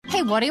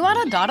Hey, what do you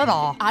want to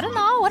da-da-da? I don't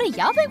know. What do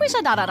you think we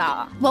should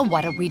da-da-da? Well,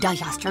 what did we da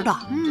yesterday?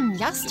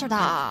 Yesterday.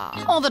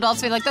 All the dots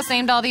feel like the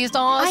same da these days.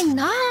 I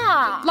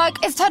know.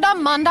 Like, is today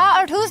Monday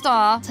or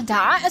Tuesday?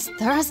 Today is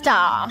Thursday.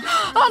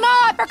 Oh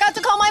no, I forgot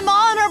to call my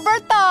mom on her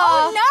birthday.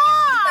 Oh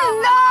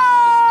no!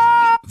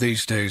 No!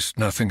 These days,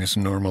 nothing is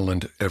normal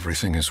and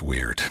everything is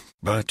weird.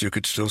 But you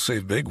could still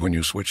save big when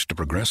you switch to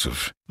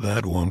Progressive.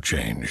 That won't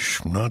change.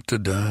 Not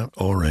today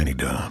or any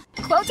day.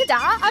 Quote today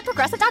at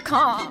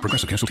Progressive.com.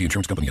 Progressive Casualty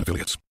Insurance Company and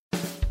Affiliates.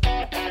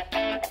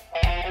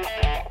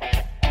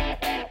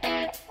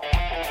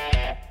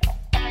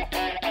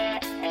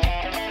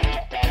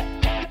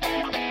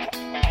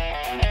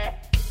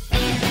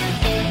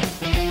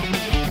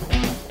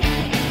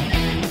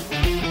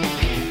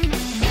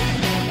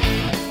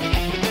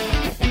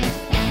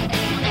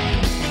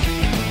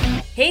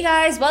 Hey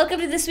guys, welcome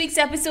to this week's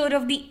episode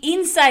of the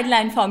Inside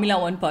Line Formula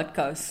One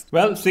podcast.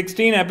 Well,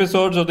 16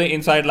 episodes of the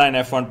Inside Line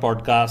F1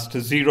 podcast,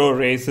 0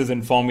 races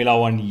in Formula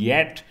One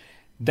yet.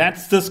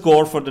 That's the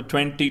score for the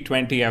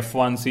 2020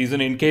 F1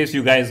 season, in case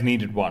you guys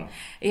needed one.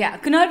 Yeah,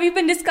 Kunal, we've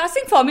been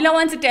discussing Formula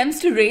One's attempts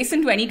to race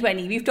in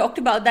 2020. We've talked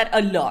about that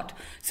a lot.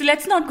 So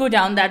let's not go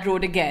down that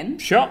road again.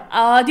 Sure.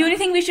 The only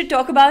thing we should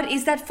talk about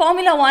is that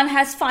Formula One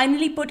has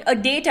finally put a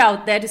date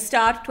out there to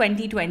start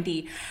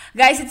 2020.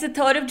 Guys, it's the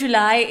 3rd of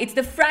July. It's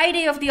the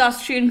Friday of the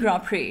Austrian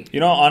Grand Prix. You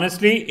know,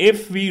 honestly,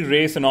 if we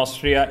race in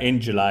Austria in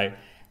July,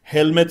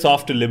 helmets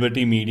off to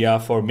Liberty Media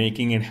for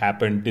making it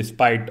happen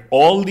despite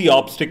all the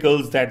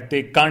obstacles that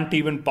they can't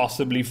even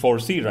possibly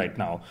foresee right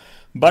now.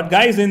 But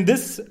guys, in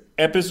this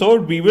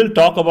episode, we will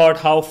talk about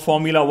how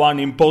Formula One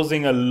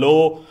imposing a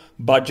low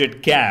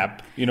budget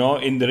cap,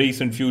 in the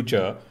recent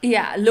future.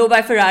 Yeah, low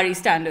by Ferrari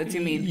standards, you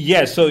mean?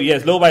 Yes,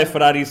 low by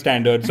Ferrari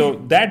standards. So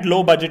that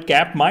low budget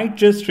cap might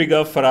just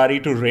trigger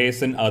Ferrari to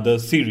race in other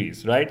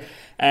series, right?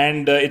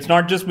 And it's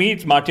not just me,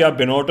 it's Mattia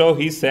Binotto.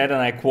 He said,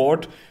 and I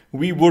quote,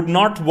 "We would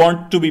not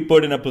want to be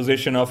put in a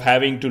position of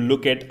having to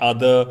look at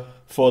other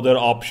further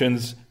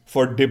options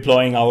for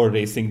deploying our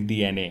racing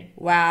DNA."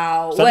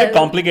 Wow. Such a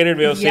complicated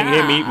way of saying,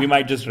 yeah. hey, we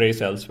might just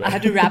race elsewhere. I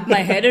had to wrap my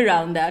head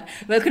around that.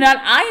 Well,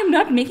 Kunal, I am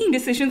not making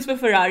decisions for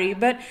Ferrari,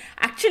 but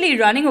actually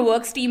running a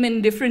works team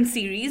in different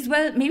series,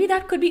 well, maybe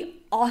that could be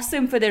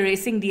awesome for the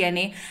racing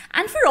DNA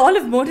and for all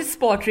of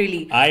motorsport,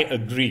 really. I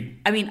agree.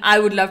 I mean, I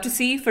would love to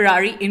see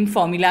Ferrari in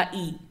Formula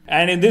E.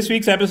 And in this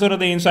week's episode of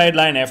the Inside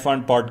Line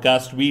F1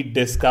 podcast, we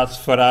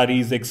discuss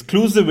Ferrari's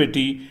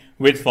exclusivity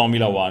with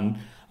Formula One.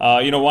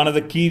 One of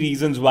the key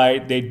reasons why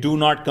they do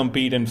not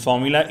compete in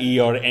Formula E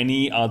or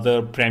any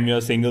other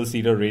premier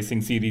single-seater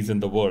racing series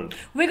in the world.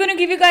 We're going to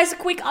give you guys a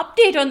quick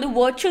update on the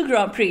virtual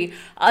Grand Prix.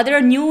 There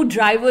are new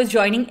drivers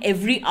joining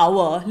every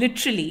hour,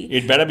 literally.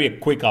 It better be a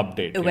quick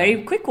update. A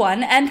very quick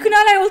one. And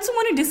Kunal, I also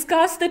want to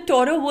discuss the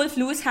Toto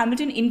Wolff-Lewis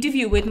Hamilton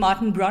interview with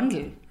Martin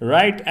Brundle.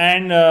 Right,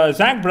 and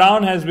Zach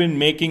Brown has been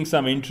making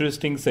some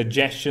interesting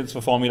suggestions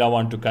for Formula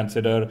One to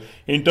consider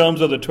in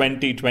terms of the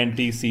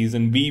 2020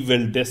 season. We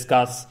will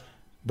discuss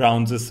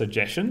Brown's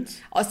suggestions.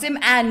 Awesome.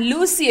 And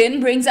Lucian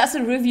brings us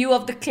a review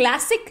of the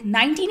classic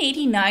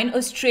 1989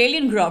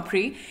 Australian Grand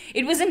Prix.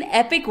 It was an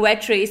epic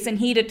wet race and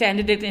he'd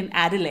attended it in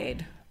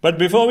Adelaide. But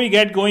before we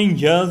get going,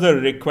 here's a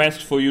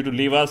request for you to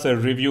leave us a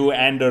review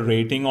and a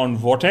rating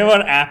on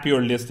whatever app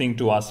you're listening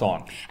to us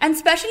on. And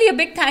especially a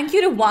big thank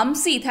you to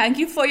Wamsi. Thank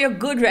you for your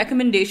good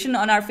recommendation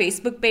on our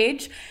Facebook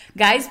page.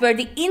 Guys, we're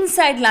the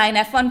Inside Line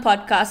F1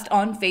 podcast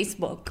on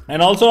Facebook.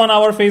 And also on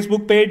our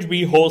Facebook page,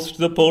 we host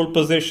the Pole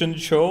Position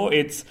Show.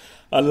 It's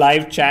a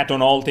live chat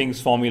on all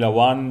things Formula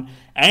One.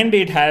 And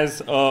it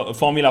has a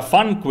Formula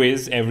Fun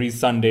quiz every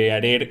Sunday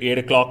at 8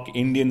 o'clock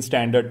Indian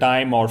Standard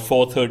Time or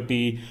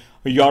 4:30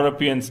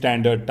 European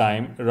Standard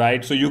Time,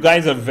 right? So you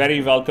guys are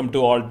very welcome to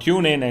all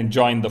tune in and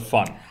join the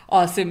fun.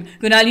 Awesome.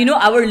 Kunal,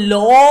 our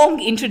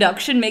long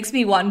introduction makes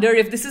me wonder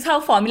if this is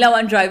how Formula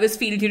One drivers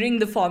feel during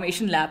the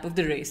formation lap of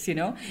the race,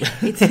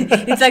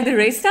 It's like the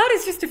race start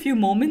is just a few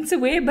moments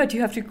away, but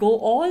you have to go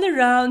all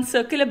around,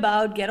 circle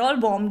about, get all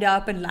warmed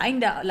up and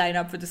line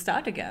up for the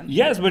start again.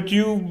 Yes, but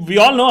we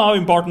all know how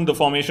important the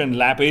formation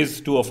lap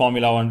is to a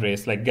Formula One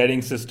race, like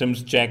getting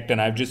systems checked,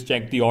 and I've just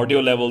checked the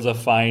audio levels are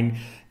fine,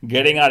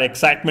 getting our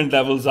excitement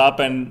levels up,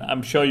 and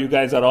I'm sure you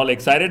guys are all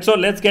excited. So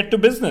let's get to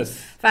business.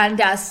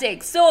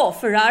 Fantastic. So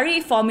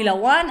Ferrari, Formula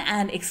One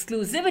and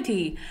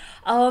exclusivity.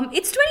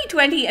 It's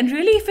 2020 and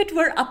really if it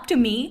were up to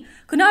me,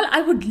 Kunal,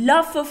 I would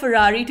love for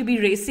Ferrari to be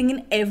racing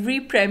in every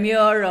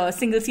premier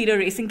single-seater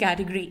racing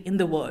category in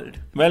the world.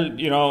 Well,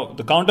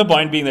 the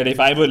counterpoint being that if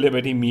I were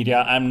Liberty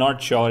Media, I'm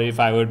not sure if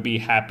I would be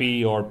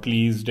happy or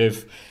pleased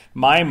if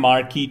my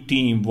marquee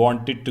team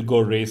wanted to go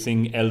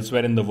racing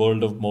elsewhere in the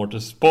world of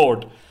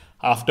motorsport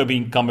after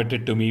being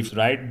committed to me,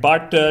 right?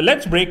 But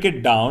let's break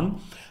it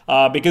down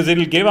because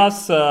it'll give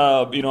us,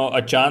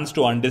 a chance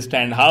to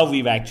understand how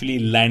we've actually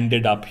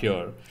landed up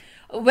here.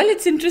 Well,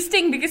 it's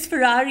interesting because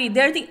Ferrari,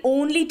 they're the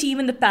only team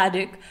in the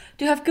paddock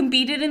to have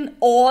competed in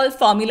all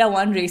Formula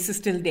One races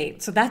till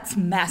date. So that's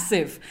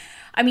massive.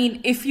 I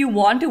mean, if you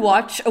want to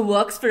watch a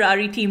works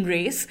Ferrari team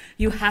race,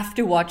 you have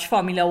to watch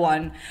Formula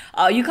One.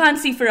 You can't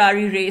see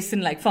Ferrari race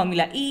in like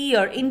Formula E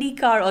or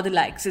IndyCar or the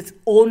likes. It's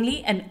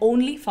only and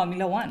only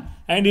Formula One.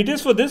 And it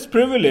is for this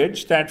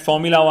privilege that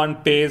Formula One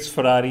pays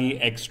Ferrari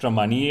extra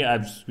money,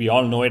 as we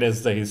all know it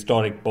as the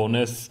historic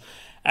bonus,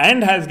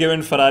 and has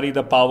given Ferrari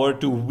the power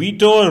to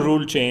veto a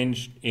rule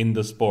change in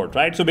the sport,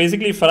 right? So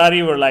basically,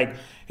 Ferrari were like,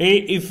 hey,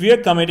 if we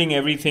are committing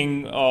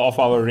everything of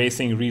our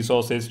racing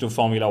resources to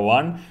Formula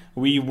One,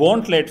 we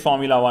won't let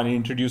Formula One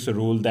introduce a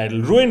rule that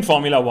will ruin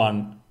Formula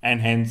One and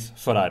hence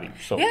Ferrari.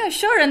 So yeah,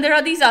 sure. And there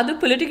are these other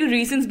political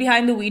reasons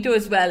behind the veto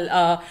as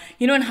well,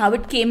 and how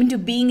it came into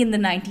being in the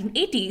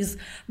 1980s.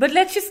 But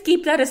let's just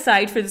keep that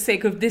aside for the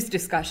sake of this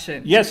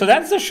discussion. Yeah, so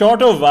that's the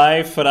short of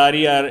why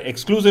Ferrari are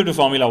exclusive to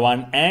Formula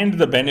One and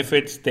the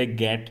benefits they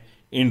get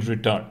in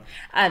return.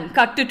 And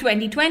cut to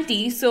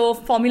 2020. So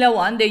Formula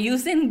One, they're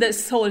using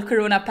this whole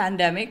corona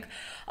pandemic,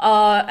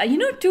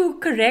 to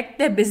correct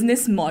their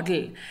business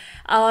model.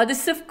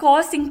 This, of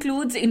course,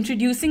 includes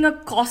introducing a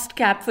cost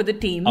cap for the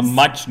teams. A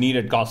much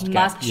needed cost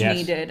cap. Much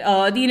needed.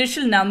 The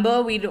initial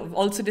number, we'd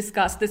also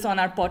discussed this on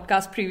our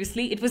podcast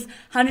previously, it was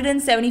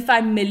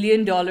 $175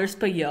 million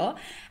per year.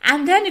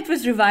 And then it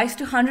was revised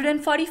to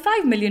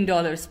 $145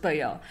 million per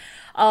year.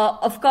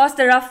 Of course,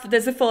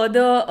 there's a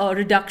further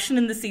reduction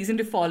in the season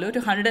to follow to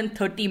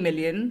 $130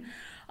 million.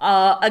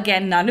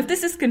 Again, none of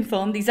this is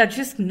confirmed. These are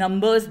just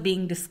numbers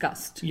being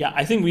discussed. Yeah,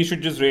 I think we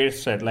should just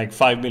raise at like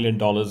 $5 million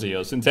a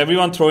year. Since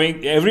everyone's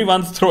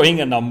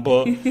throwing a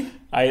number,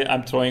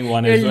 I'm throwing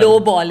one as well.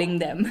 You're lowballing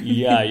them.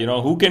 Yeah,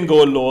 who can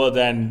go lower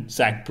than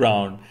Zach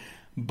Brown?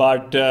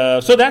 But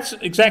so that's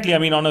exactly,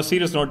 on a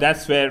serious note,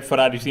 that's where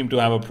Ferrari seem to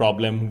have a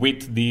problem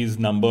with these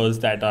numbers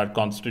that are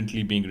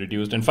constantly being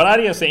reduced. And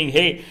Ferrari are saying,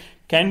 hey,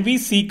 can we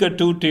seek a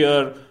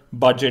two-tier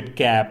budget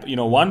cap,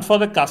 one for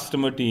the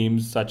customer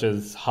teams such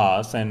as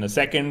Haas and a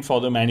second for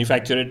the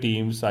manufacturer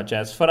teams such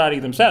as Ferrari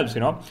themselves,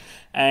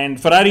 And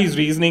Ferrari's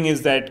reasoning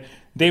is that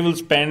they will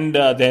spend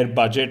their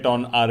budget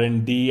on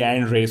R&D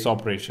and race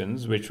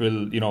operations, which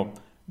will,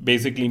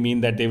 basically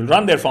mean that they will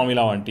run their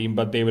Formula One team,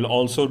 but they will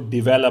also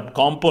develop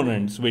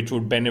components which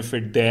would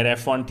benefit their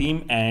F1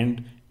 team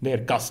and their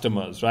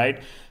customers,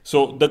 right?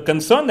 So the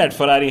concern that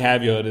Ferrari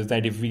have here is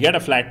that if we get a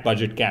flat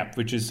budget cap,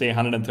 which is say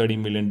 $130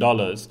 million,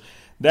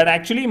 that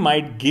actually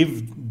might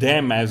give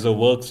them as a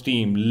works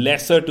team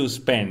lesser to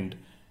spend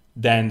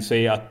than,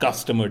 say, a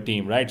customer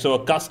team, right? So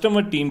a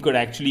customer team could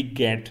actually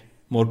get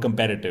more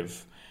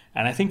competitive.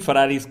 And I think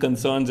Ferrari's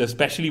concerns,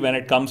 especially when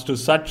it comes to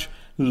such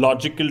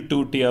logical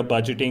two-tier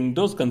budgeting,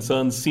 those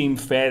concerns seem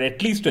fair,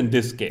 at least in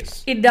this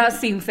case. It does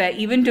seem fair,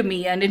 even to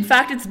me. And in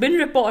fact, it's been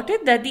reported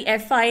that the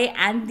FIA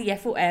and the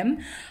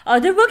FOM,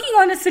 they're working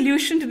on a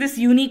solution to this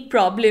unique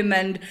problem,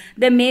 and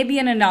there may be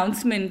an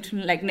announcement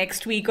like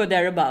next week or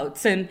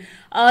thereabouts. And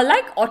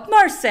like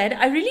Otmar said,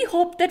 I really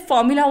hope that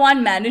Formula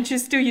One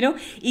manages to,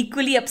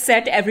 equally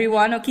upset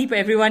everyone or keep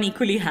everyone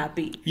equally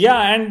happy.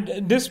 Yeah,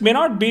 and this may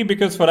not be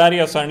because Ferrari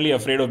are suddenly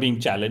afraid of being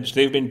challenged.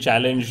 They've been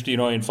challenged,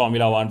 in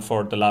Formula One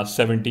for the last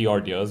 70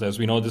 odd years. As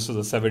we know, this is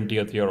the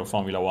 70th year of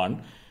Formula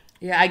One.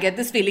 Yeah, I get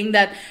this feeling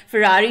that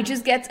Ferrari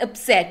just gets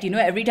upset,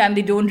 every time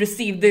they don't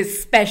receive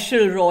this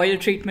special royal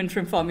treatment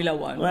from Formula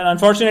One. Well,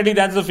 unfortunately,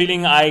 that's the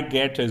feeling I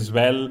get as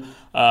well.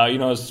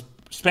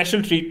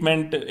 Special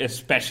treatment,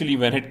 especially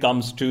when it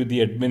comes to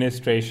the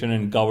administration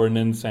and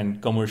governance and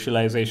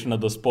commercialization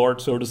of the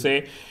sport, so to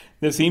say.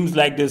 There seems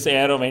like this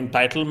air of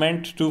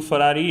entitlement to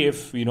Ferrari,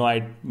 if,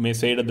 I may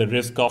say it at the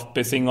risk of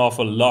pissing off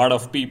a lot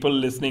of people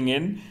listening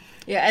in.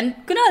 Yeah, and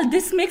Kunal,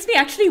 this makes me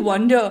actually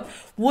wonder,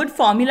 would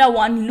Formula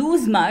One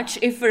lose much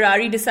if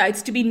Ferrari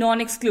decides to be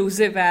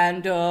non-exclusive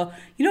and,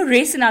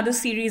 race in other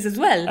series as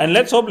well? And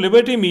let's hope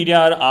Liberty Media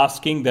are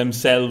asking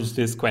themselves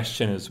this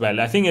question as well.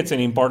 I think it's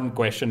an important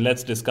question.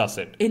 Let's discuss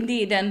it.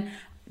 Indeed, and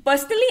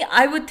personally,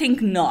 I would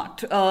think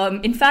not.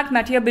 In fact,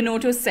 Mattia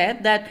Binotto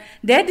said that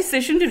their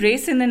decision to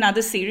race in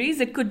another series,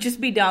 it could just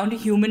be down to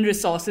human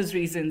resources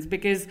reasons,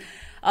 because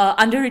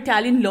under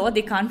Italian law,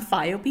 they can't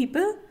fire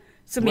people.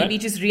 So maybe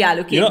just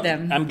reallocate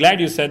them. I'm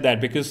glad you said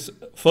that, because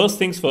first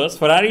things first,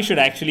 Ferrari should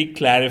actually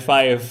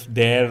clarify if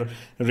their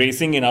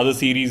racing in other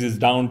series is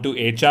down to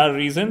HR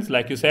reasons,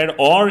 like you said,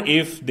 or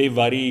if they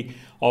worry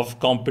of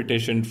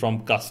competition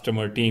from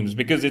customer teams,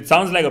 because it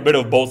sounds like a bit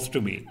of both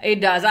to me.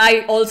 It does.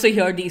 I also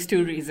hear these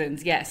two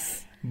reasons,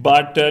 yes.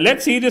 But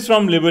let's see this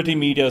from Liberty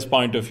Media's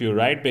point of view,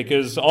 right?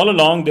 Because all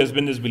along there's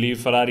been this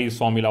belief Ferrari is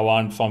Formula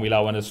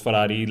One is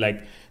Ferrari,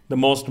 like the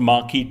most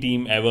marquee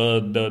team ever,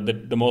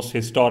 the most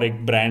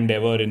historic brand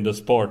ever in the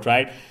sport,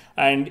 right?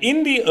 And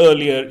in the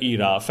earlier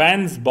era,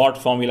 fans bought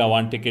Formula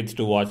One tickets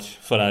to watch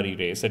Ferrari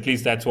race. At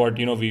least that's what,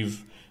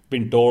 we've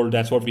been told.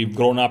 That's what we've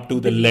grown up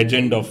to, the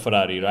legend of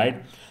Ferrari,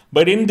 right?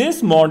 But in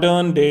this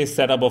modern day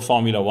setup of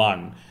Formula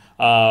One,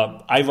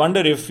 I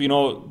wonder if,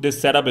 this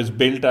setup is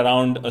built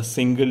around a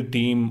single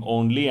team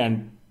only.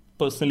 And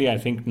personally, I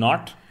think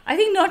not. I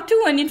think not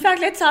too. And in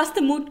fact, let's ask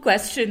the moot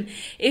question.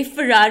 If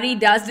Ferrari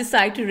does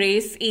decide to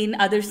race in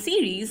other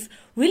series,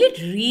 will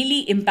it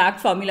really impact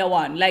Formula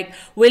One? Like,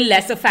 will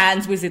lesser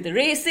fans visit the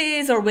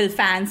races, or will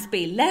fans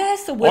pay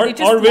less, or will they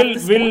just love the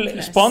sport will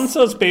less?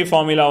 sponsors pay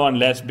Formula One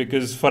less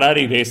because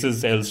Ferrari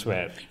races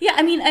elsewhere? Yeah,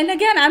 I mean, and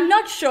again, I'm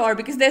not sure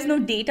because there's no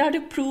data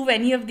to prove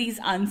any of these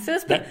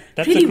answers, but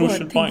That's really a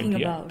crucial worth point.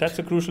 thinking Yeah, about. that's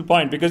a crucial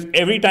point because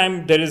every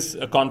time there is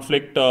a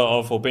conflict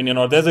of opinion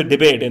or there's a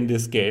debate in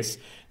this case,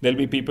 there'll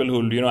be people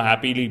who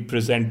happily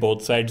present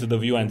both sides of the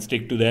view and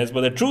stick to theirs.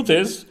 But the truth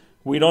is,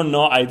 we don't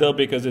know either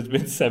because it's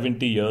been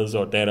 70 years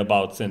or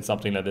thereabouts since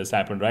something like this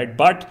happened, right?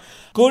 But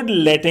could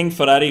letting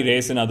Ferrari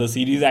race in other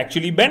series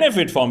actually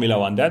benefit Formula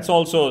One? That's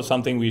also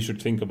something we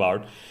should think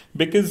about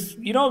because,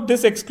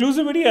 this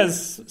exclusivity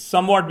has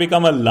somewhat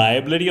become a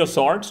liability of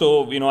sorts.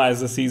 So,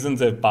 as the seasons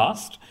have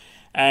passed.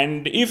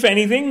 And if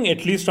anything,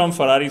 at least from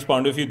Ferrari's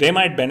point of view, they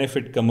might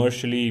benefit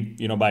commercially,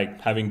 by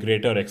having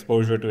greater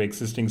exposure to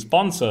existing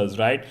sponsors,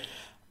 right?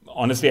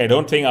 Honestly, I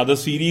don't think other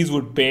series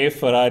would pay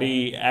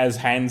Ferrari as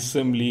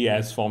handsomely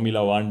as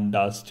Formula One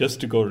does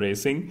just to go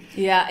racing.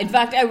 Yeah, in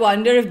fact, I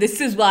wonder if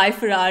this is why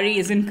Ferrari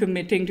isn't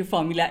committing to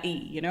Formula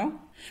E,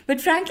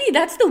 But frankly,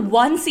 that's the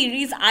one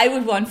series I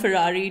would want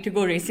Ferrari to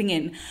go racing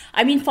in.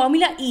 I mean,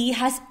 Formula E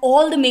has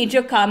all the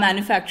major car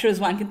manufacturers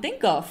one can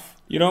think of.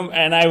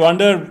 And I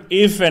wonder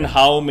if and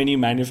how many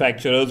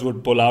manufacturers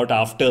would pull out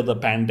after the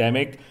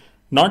pandemic,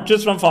 not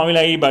just from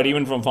Formula E, but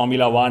even from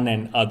Formula One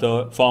and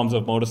other forms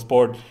of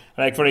motorsport.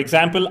 Like, for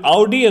example,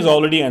 Audi has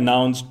already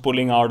announced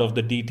pulling out of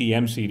the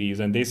DTM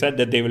series, and they said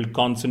that they will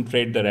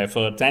concentrate their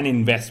efforts and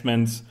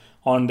investments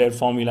on their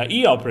Formula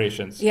E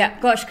operations. Yeah,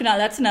 gosh, Kunal,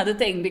 that's another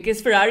thing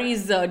because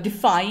Ferrari's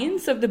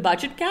defiance of the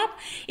budget cap,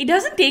 it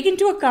doesn't take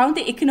into account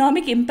the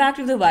economic impact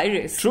of the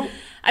virus. True.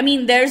 I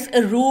mean, there's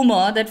a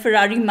rumor that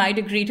Ferrari might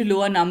agree to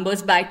lower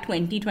numbers by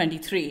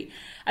 2023.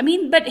 I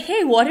mean, but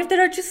hey, what if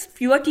there are just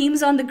fewer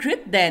teams on the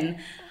grid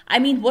then? I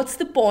mean, what's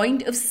the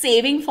point of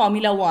saving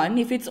Formula One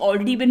if it's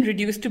already been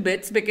reduced to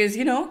bits because,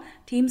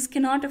 teams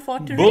cannot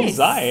afford to race?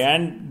 Bullseye.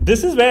 And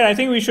this is where I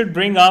think we should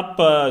bring up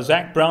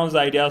Zak Brown's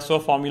ideas for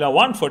Formula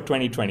One for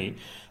 2020.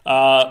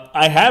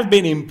 I have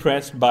been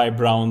impressed by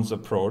Brown's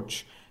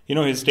approach.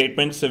 His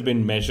statements have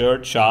been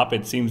measured, sharp.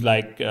 It seems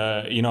like,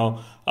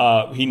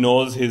 he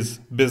knows his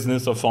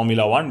business of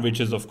Formula One, which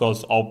is, of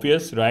course,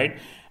 obvious, right?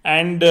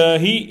 And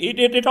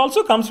it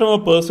also comes from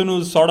a person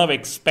who's sort of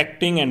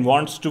expecting and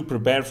wants to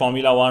prepare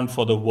Formula One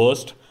for the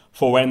worst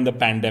for when the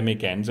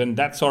pandemic ends. And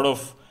that's sort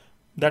of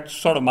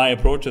my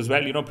approach as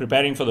well,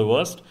 preparing for the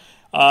worst.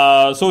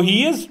 So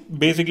he is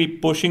basically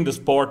pushing the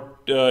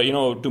sport,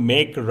 to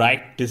make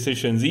right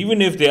decisions,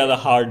 even if they are the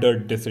harder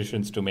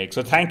decisions to make.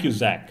 So thank you,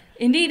 Zach.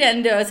 Indeed.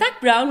 And Zak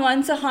Brown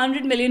wants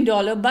 $100 million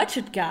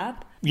budget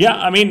cap. Yeah,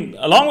 I mean,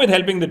 along with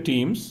helping the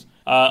teams,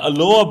 a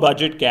lower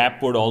budget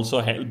cap would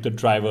also help the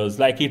drivers.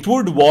 Like, it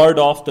would ward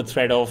off the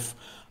threat of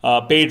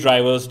paid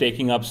drivers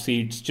taking up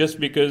seats just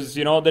because,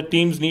 the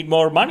teams need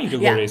more money to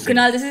go racing.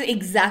 Kunal, this is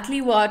exactly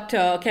what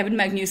Kevin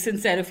Magnussen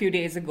said a few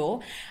days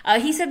ago.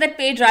 He said that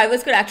paid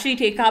drivers could actually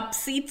take up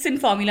seats in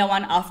Formula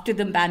One after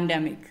the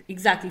pandemic,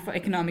 exactly for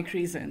economic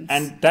reasons.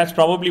 And that's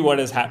probably what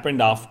has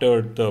happened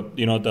after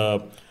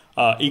the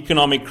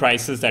economic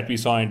crisis that we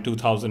saw in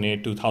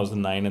 2008,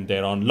 2009 and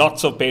thereon.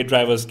 Lots of paid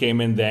drivers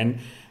came in then.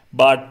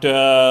 But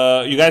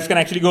you guys can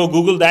actually go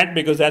Google that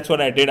because that's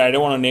what I did. I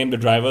don't want to name the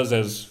drivers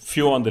as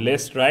few on the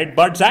list, right?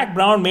 But Zak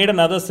Brown made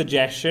another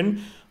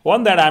suggestion,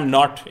 one that I'm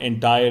not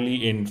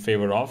entirely in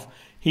favor of.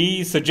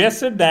 He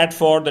suggested that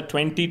for the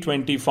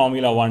 2020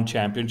 Formula One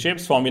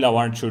championships, Formula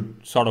One should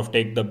sort of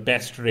take the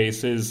best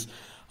races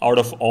out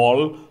of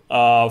all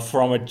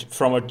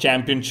from a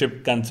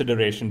championship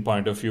consideration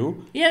point of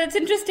view. Yeah, that's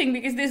interesting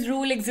because this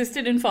rule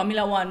existed in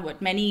Formula One,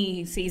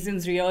 many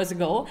seasons, years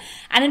ago.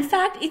 And in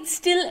fact, it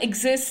still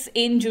exists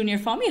in Junior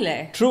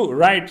Formula. True,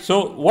 right.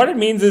 So what it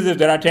means is if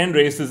there are 10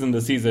 races in the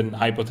season,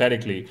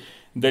 hypothetically,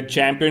 the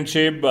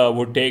championship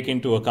would take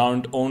into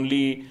account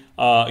only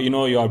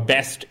your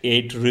best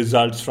 8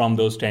 results from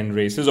those 10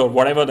 races or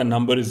whatever the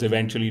number is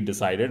eventually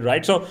decided,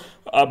 right? So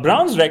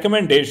Brown's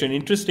recommendation,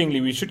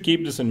 interestingly, we should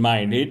keep this in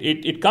mind.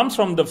 It comes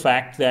from the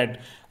fact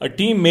that a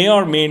team may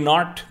or may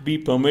not be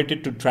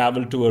permitted to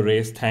travel to a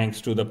race thanks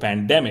to the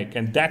pandemic.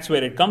 And that's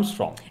where it comes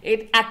from.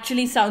 It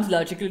actually sounds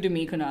logical to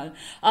me, Kunal.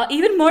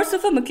 Even more so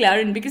for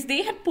McLaren because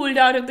they had pulled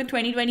out of the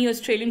 2020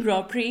 Australian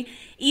Grand Prix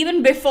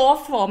even before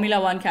Formula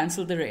One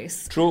cancelled the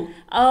race. True.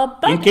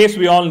 But in case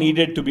we all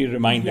needed to be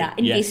reminded. Yeah,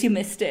 in case you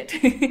missed it.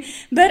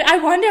 But I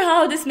wonder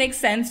how this makes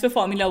sense for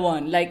Formula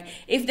One. Like,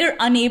 if they're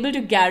unable to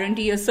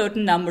guarantee a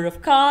certain number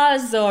of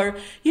cars or,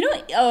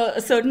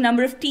 a certain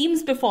number of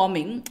teams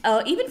performing,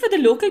 even for the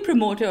local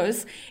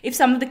promoters, if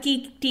some of the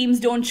key teams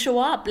don't show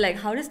up, like,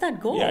 how does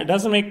that go? Yeah, it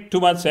doesn't make too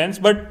much sense.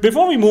 But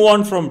before we move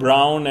on from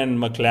Brown and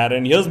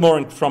McLaren, here's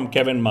more from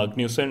Kevin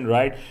Magnussen,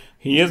 right?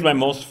 He is my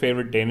most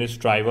favorite Danish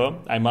driver,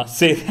 I must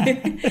say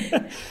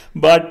that.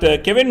 But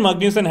Kevin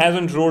Magnussen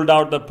hasn't ruled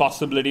out the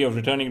possibility of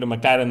returning to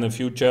McLaren in the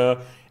future.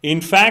 In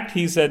fact,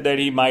 he said that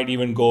he might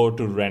even go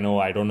to Renault.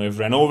 I don't know if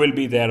Renault will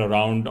be there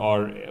around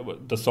or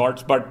the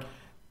sorts, but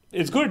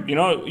it's good.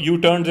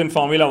 U-turns in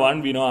Formula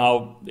One, we know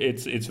how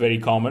it's very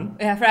common.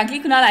 Yeah, frankly,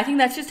 Kunal, I think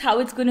that's just how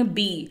it's going to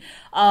be.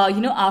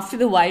 After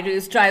the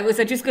virus, drivers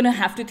are just going to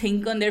have to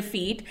think on their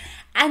feet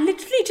and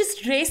literally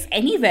just race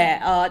anywhere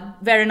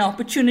where an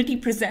opportunity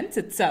presents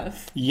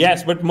itself.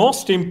 Yes, but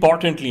most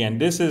importantly,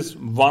 and this is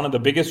one of the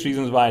biggest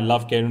reasons why I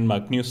love Kevin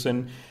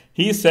Magnussen,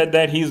 he said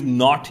that he's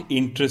not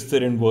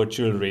interested in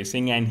virtual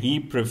racing and he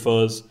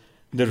prefers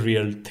the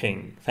real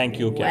thing. Thank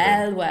you,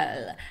 Kevin.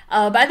 Well.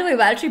 By the way,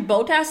 Valtteri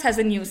Bottas has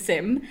a new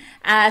sim,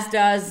 as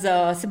does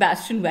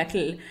Sebastian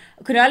Vettel.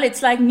 Kunal,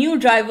 it's like new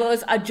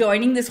drivers are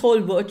joining this whole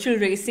virtual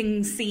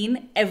racing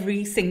scene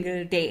every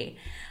single day.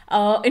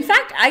 In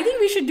fact, I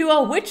think we should do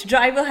a which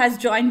driver has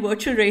joined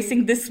virtual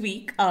racing this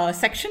week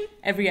section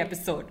every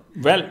episode.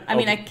 Well, I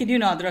mean, I kid you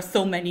not, there are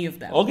so many of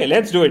them. Okay,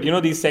 let's do it.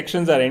 These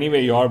sections are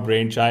anyway your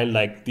brainchild,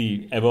 like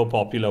the ever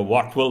popular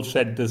What Wolf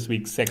Said This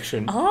Week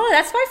section. Oh,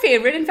 that's my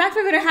favorite. In fact,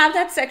 we're going to have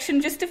that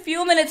section just a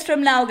few minutes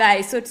from now,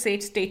 guys. So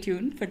stay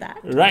tuned for that.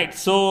 Right.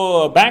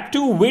 So back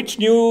to which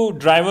new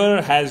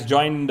driver has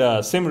joined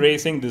sim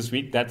racing this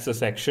week. That's the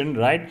section,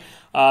 right?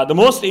 The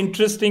most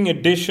interesting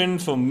addition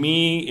for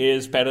me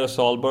is Petter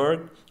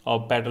Solberg,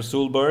 or Petter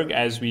Solberg,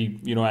 as the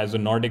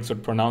Nordics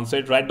would pronounce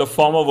it, right? The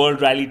former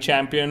World Rally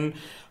champion.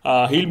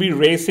 He'll be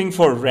racing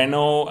for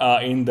Renault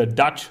in the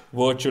Dutch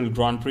Virtual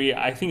Grand Prix.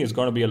 I think it's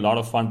going to be a lot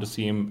of fun to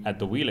see him at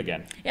the wheel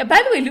again. Yeah,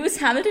 by the way, Lewis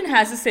Hamilton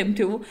has a sim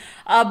too,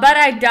 but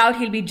I doubt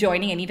he'll be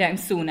joining anytime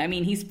soon. I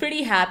mean, he's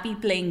pretty happy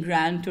playing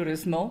Gran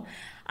Turismo.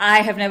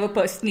 I have never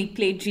personally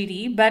played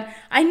GT, but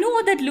I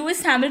know that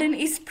Lewis Hamilton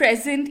is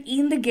present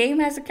in the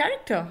game as a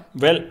character.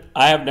 Well,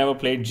 I have never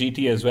played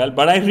GT as well,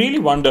 but I really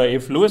wonder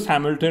if Lewis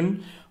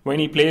Hamilton, when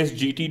he plays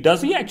GT,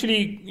 does he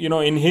actually,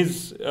 in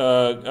his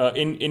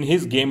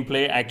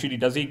gameplay, actually,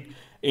 does he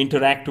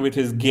interact with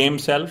his game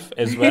self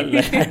as well?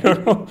 I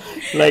don't know.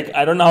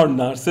 I don't know how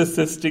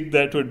narcissistic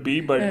that would be,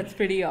 but that's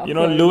pretty awkward.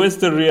 Lewis,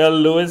 the real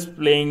Lewis,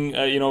 playing,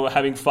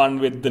 having fun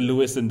with the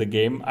Lewis in the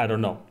game. I don't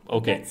know.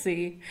 Okay. Let's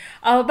see.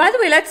 By the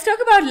way, let's talk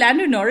about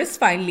Lando Norris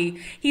finally.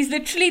 He's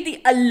literally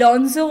the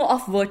Alonso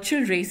of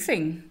virtual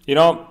racing.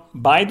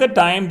 By the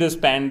time this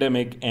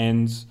pandemic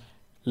ends,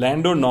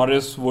 Lando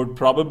Norris would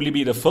probably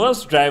be the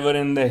first driver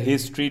in the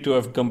history to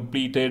have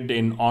competed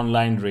in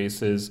online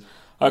races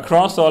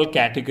across all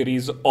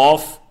categories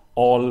of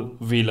all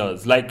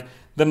wheelers.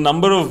 The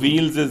number of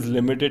wheels is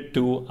limited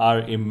to our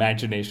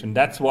imagination.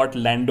 That's what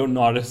Lando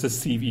Norris's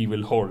CV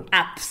will hold.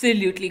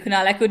 Absolutely,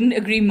 Kunal. I couldn't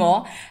agree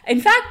more.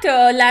 In fact,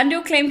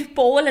 Lando claimed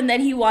pole and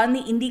then he won the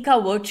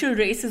IndyCar virtual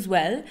race as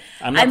well.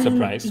 I'm not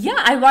surprised. Yeah,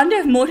 I wonder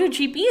if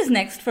MotoGP is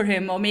next for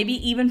him or maybe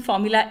even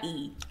Formula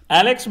E.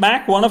 Alex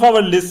Mack, one of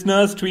our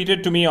listeners,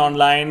 tweeted to me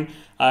online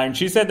and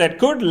she said that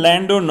could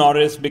Lando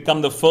Norris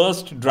become the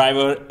first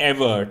driver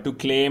ever to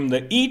claim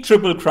the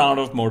E-Triple Crown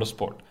of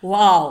motorsport?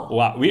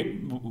 Wow.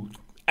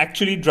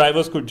 Actually,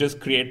 drivers could just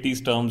create these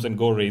terms and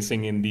go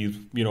racing in these,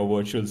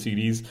 virtual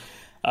series.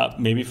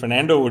 Maybe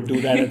Fernando would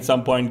do that at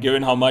some point,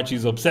 given how much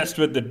he's obsessed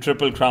with the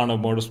Triple Crown of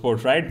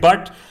motorsport, right?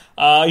 But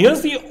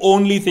here's the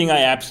only thing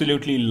I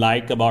absolutely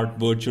like about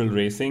virtual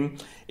racing.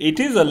 It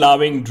is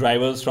allowing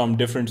drivers from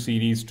different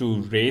series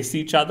to race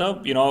each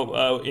other,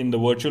 in the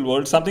virtual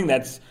world, something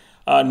that's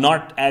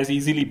not as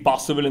easily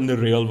possible in the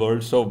real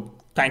world. So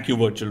thank you,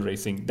 virtual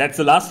racing. That's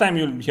the last time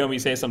you'll hear me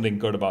say something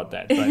good about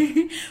that.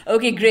 Right?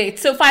 Okay, great.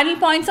 So final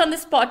points on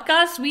this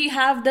podcast. We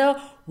have the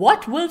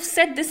What Wolf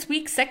Said This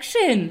Week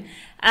section.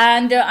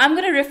 And I'm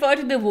going to refer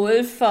to the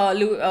Wolf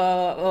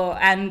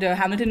and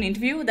Hamilton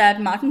interview that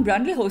Martin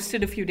Brundle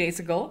hosted a few days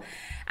ago.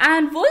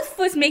 And Wolf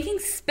was making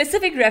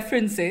specific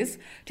references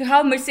to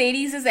how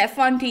Mercedes'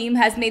 F1 team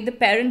has made the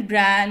parent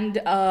brand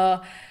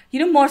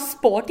more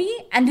sporty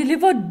and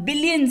delivered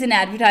billions in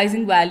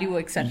advertising value,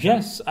 etc.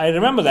 Yes, I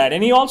remember that.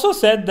 And he also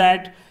said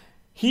that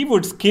he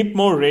would skip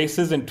more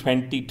races in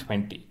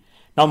 2020.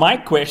 Now, my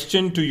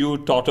question to you,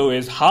 Toto,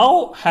 is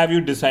how have you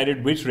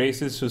decided which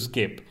races to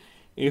skip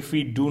if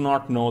we do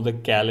not know the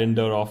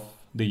calendar of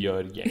the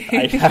year yet?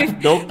 I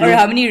have no clue. Or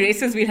how many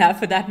races we have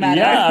for that matter.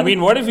 Yeah, I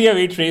mean, what if we have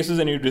 8 races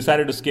and you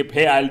decided to skip,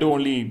 hey, I'll do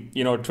only,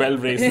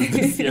 12 races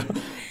this year.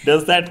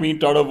 Does that mean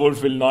Toto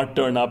Wolff will not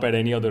turn up at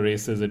any of the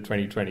races in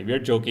 2020? We're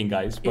joking,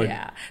 guys. But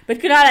yeah. But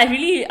Kunal, I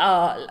really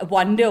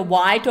wonder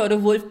why Toto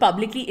Wolff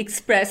publicly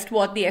expressed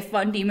what the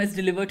F1 team has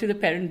delivered to the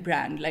parent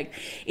brand.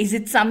 Is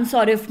it some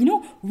sort of,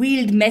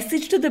 veiled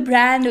message to the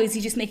brand, or is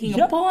he just making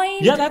a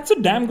point? Yeah, that's a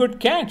damn good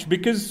catch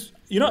because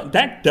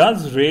that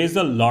does raise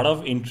a lot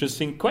of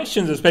interesting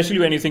questions, especially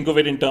when you think of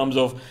it in terms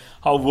of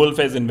how Wolff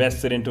has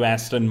invested into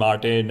Aston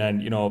Martin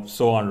and,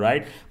 so on,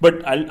 right?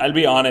 But I'll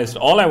be honest,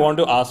 all I want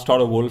to ask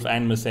Toto Wolff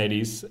and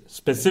Mercedes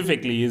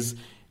specifically is,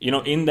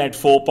 in that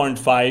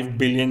 $4.5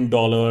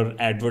 billion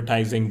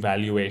advertising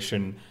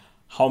valuation,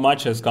 how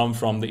much has come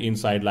from the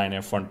Inside Line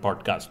F1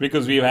 podcast?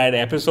 Because we've had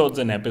episodes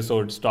and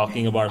episodes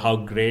talking about how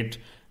great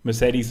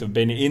Mercedes have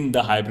been in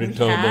the hybrid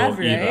turbo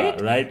era,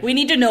 right? We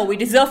need to know. We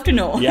deserve to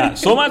know. Yeah,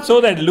 so much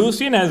so that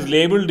Lucien has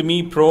labeled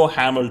me pro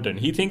Hamilton.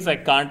 He thinks I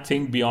can't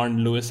think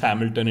beyond Lewis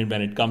Hamilton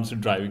when it comes to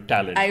driving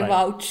talent. I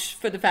vouch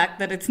for the fact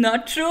that it's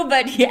not true,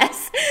 but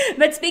yes.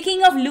 But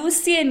speaking of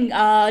Lucien,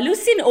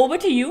 Lucien, over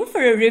to you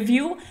for a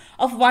review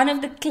of one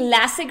of the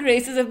classic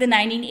races of the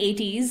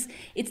 1980s.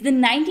 It's the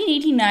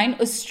 1989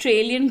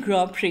 Australian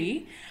Grand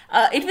Prix.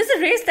 It was a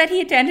race that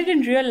he attended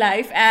in real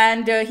life,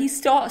 and he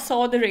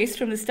saw the race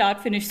from the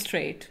start-finish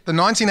straight. The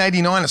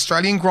 1989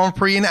 Australian Grand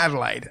Prix in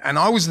Adelaide, and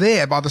I was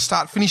there by the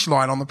start-finish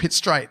line on the pit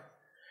straight.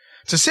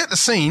 To set the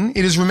scene,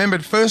 it is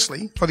remembered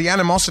firstly for the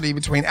animosity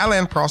between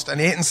Alain Prost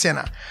and Ayrton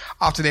Senna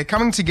after their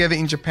coming together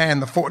in Japan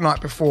the fortnight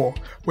before,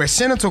 where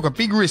Senna took a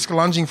big risk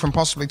lunging from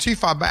possibly too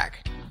far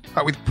back,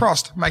 but with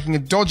Prost making a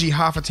dodgy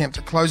half attempt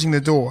at closing the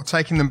door,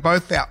 taking them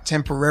both out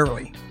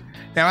temporarily.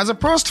 Now, as a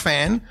Prost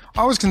fan,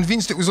 I was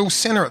convinced it was all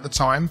Senna at the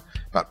time,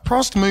 but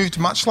Prost moved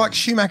much like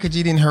Schumacher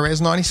did in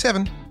Jerez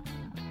 97.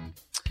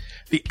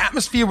 The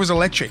atmosphere was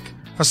electric,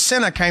 for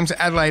Senna came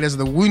to Adelaide as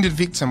the wounded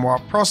victim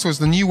while Prost was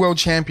the new world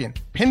champion,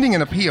 pending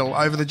an appeal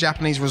over the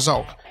Japanese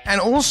result.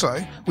 And also,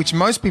 which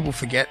most people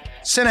forget,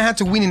 Senna had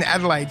to win in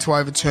Adelaide to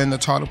overturn the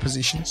title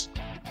positions.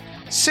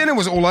 Senna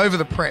was all over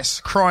the press,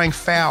 crying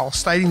foul,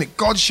 stating that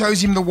God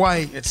shows him the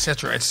way,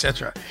 etc.,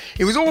 etc.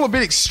 It was all a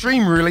bit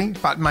extreme really,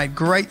 but made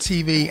great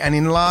TV and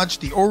enlarged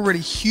the already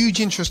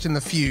huge interest in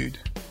the feud.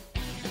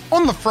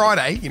 On the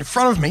Friday, in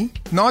front of me,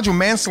 Nigel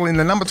Mansell in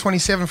the number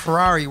 27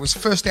 Ferrari was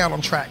first out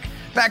on track.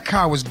 That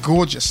car was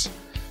gorgeous.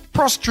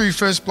 Prost drew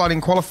first blood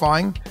in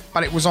qualifying,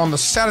 but it was on the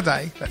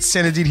Saturday that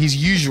Senna did his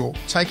usual,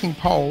 taking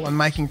pole and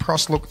making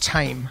Prost look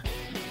tame.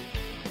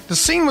 The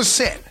scene was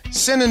set.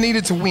 Senna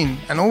needed to win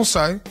and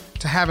also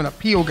to have an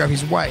appeal go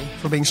his way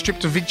for being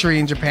stripped of victory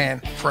in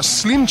Japan for a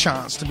slim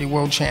chance to be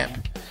world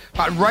champ.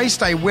 But race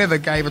day weather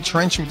gave a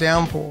torrential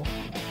downpour.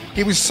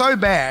 It was so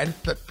bad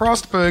that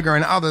Prost, Berger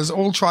and others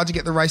all tried to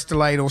get the race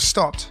delayed or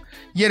stopped.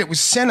 Yet it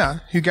was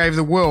Senna who gave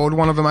the world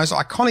one of the most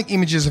iconic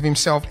images of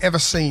himself ever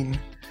seen.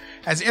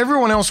 As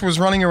everyone else was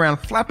running around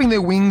flapping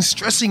their wings,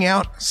 stressing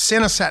out,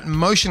 Senna sat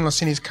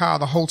motionless in his car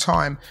the whole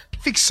time,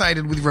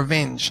 fixated with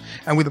revenge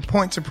and with a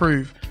point to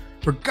prove,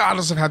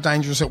 regardless of how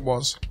dangerous it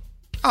was.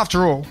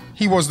 After all,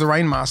 he was the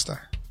Rainmaster.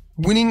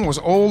 Winning was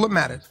all that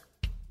mattered.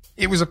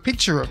 It was a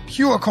picture of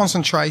pure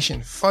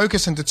concentration,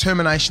 focus and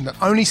determination that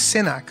only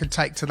Senna could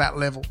take to that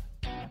level.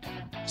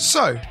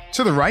 So,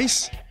 to the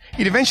race.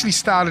 It eventually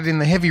started in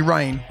the heavy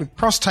rain, with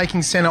Prost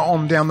taking Senna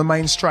on down the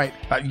main straight,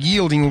 but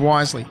yielding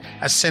wisely,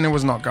 as Senna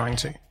was not going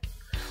to.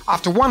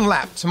 After one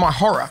lap, to my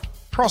horror,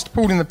 Prost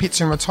pulled in the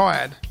pits and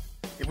retired.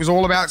 It was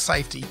all about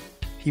safety.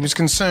 He was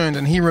concerned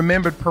and he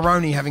remembered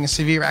Pironi having a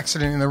severe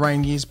accident in the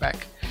rain years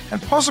back.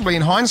 And possibly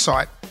in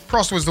hindsight,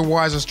 Prost was the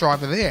wisest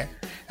driver there,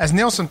 as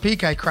Nelson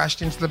Piquet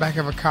crashed into the back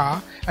of a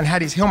car and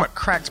had his helmet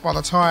cracked by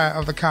the tyre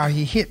of the car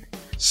he hit.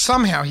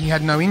 Somehow he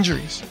had no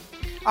injuries.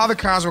 Other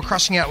cars were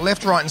crushing out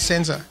left, right and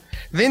centre.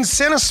 Then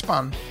Senna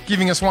spun,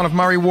 giving us one of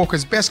Murray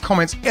Walker's best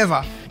comments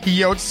ever. He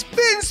yelled,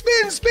 "Spin,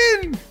 spin,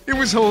 spin!" It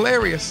was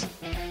hilarious.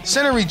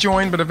 Senna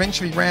rejoined but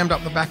eventually rammed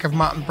up the back of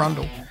Martin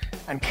Brundle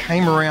and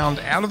came around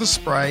out of the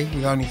spray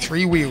with only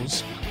 3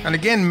 wheels. And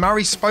again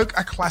Murray spoke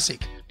a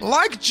classic,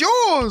 like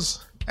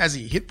Jaws, as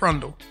he hit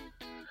Brundle.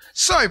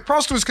 So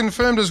Prost was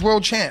confirmed as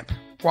world champ,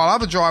 while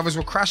other drivers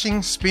were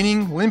crashing,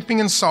 spinning, limping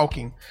and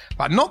sulking,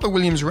 but not the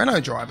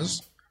Williams-Renault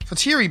drivers. For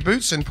Thierry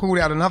Boutsen pulled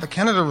out another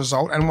Canada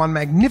result and won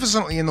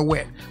magnificently in the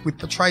wet, with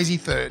Patrese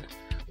third,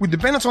 with the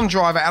Benetton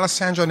driver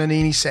Alessandro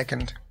Nannini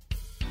second.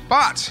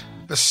 But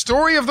the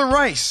story of the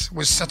race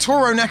was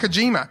Satoru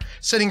Nakajima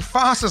setting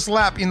fastest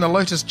lap in the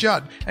Lotus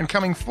Judd and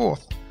coming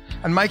fourth,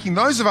 and making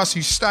those of us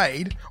who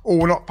stayed, or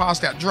were not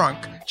passed out drunk,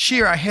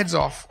 cheer our heads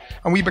off,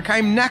 and we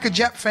became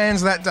Nakajap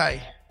fans that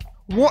day.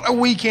 What a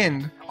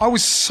weekend! I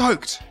was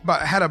soaked,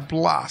 but had a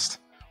blast.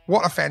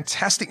 What a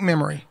fantastic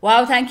memory.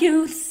 Wow, thank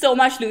you so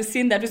much,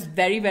 Lucien. That was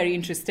very, very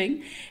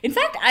interesting. In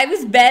fact, I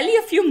was barely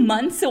a few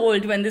months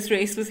old when this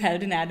race was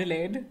held in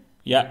Adelaide.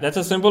 Yeah, that's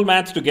a simple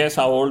math to guess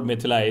how old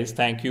Mithila is.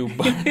 Thank you.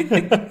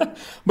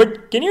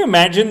 But can you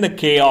imagine the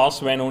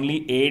chaos when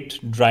only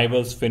 8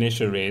 drivers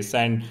finish a race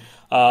and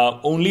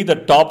only the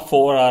top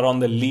 4 are on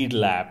the lead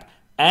lap?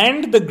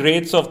 And the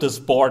greats of the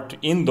sport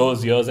in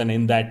those years and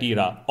in that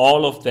era,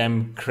 all of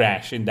them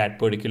crash in that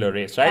particular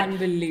race, right?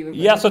 Unbelievable.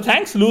 Yeah, so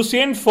thanks,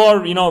 Lucien,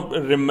 for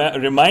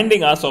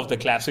reminding us of the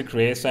classic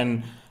race.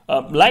 And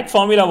like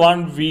Formula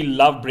One, we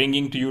love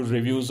bringing to you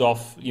reviews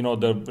of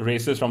the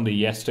races from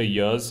the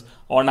yesteryears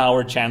on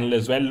our channel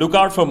as well. Look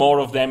out for more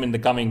of them in the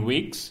coming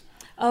weeks.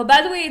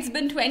 By the way, it's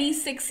been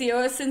 26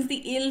 years since the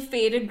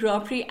ill-fated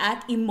Grand Prix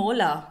at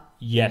Imola.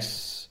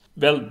 Yes.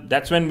 Well,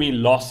 that's when we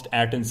lost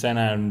Ayrton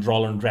Senna and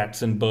Roland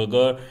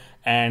Ratzenberger.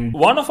 And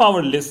one of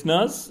our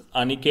listeners,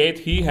 Aniket,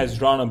 he has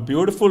drawn a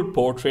beautiful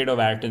portrait of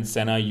Ayrton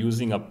Senna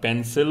using a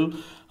pencil.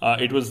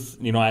 It was,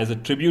 as a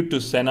tribute to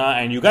Senna.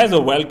 And you guys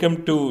are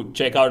welcome to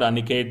check out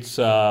Aniket's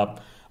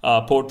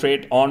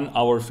portrait on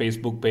our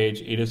Facebook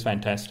page. It is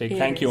fantastic.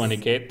 Thank you,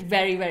 Aniket.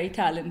 Very, very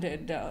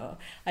talented,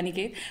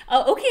 Aniket.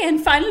 Okay,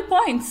 and final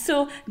point.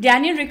 So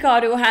Daniel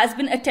Ricciardo has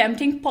been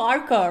attempting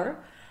parkour.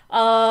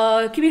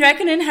 Kimi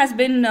Räikkönen has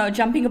been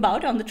jumping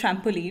about on the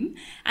trampoline,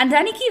 and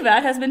Danny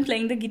Kivat has been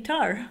playing the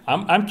guitar.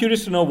 I'm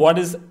curious to know, what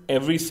is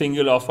every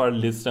single of our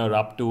listener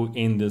up to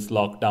in this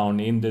lockdown,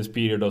 in this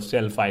period of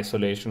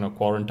self-isolation or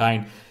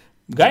quarantine.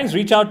 Guys,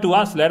 reach out to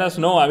us. Let us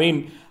know. I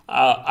mean,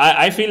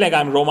 I feel like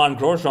I'm Roman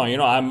Grosjean.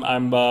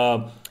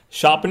 I'm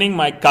sharpening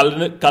my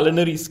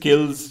culinary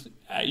skills,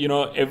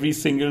 every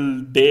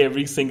single day,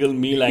 every single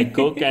meal I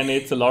cook, and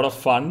it's a lot of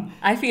fun.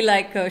 I feel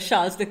like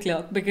Charles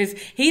Leclerc, because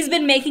he's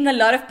been making a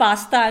lot of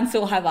pasta, and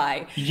so have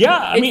I.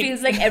 Yeah, it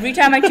feels like every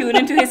time I tune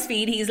into his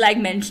feed, he's like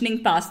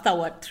mentioning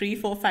pasta, 3,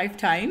 4, 5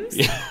 times?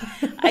 Yeah.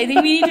 I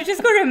think we need to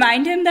just go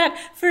remind him that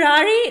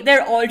Ferrari,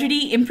 they're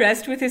already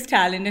impressed with his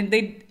talent, and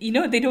they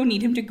don't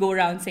need him to go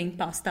around saying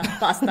pasta,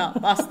 pasta,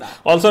 pasta.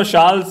 Also,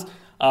 Charles,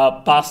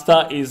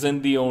 pasta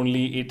isn't the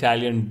only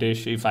Italian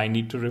dish, if I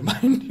need to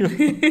remind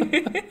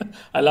you.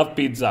 I love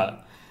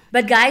pizza.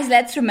 But guys,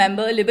 let's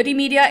remember, Liberty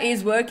Media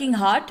is working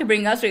hard to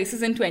bring us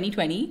races in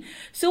 2020.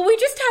 So we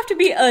just have to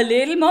be a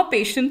little more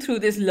patient through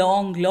this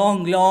long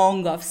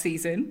off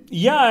season.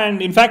 Yeah,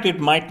 and in fact, it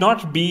might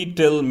not be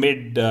till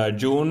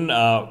mid-June,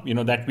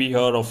 that we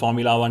hear of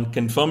Formula One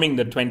confirming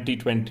the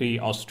 2020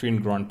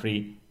 Austrian Grand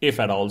Prix, if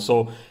at all.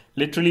 So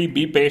literally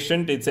be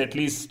patient. It's at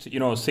least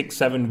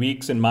 6-7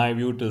 weeks in my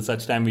view till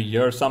such time we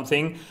hear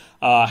something.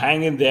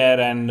 Hang in there,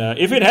 and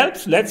if it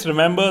helps, let's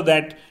remember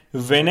that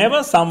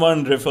whenever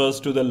someone refers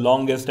to the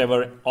longest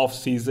ever off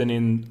season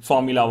in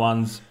Formula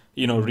One's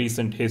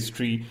recent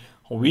history,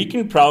 we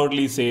can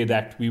proudly say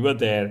that we were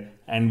there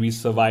and we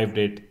survived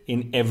it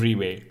in every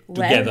way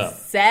together. Well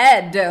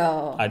said.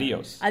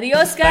 Adios.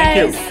 Adios,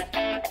 guys. Thank you.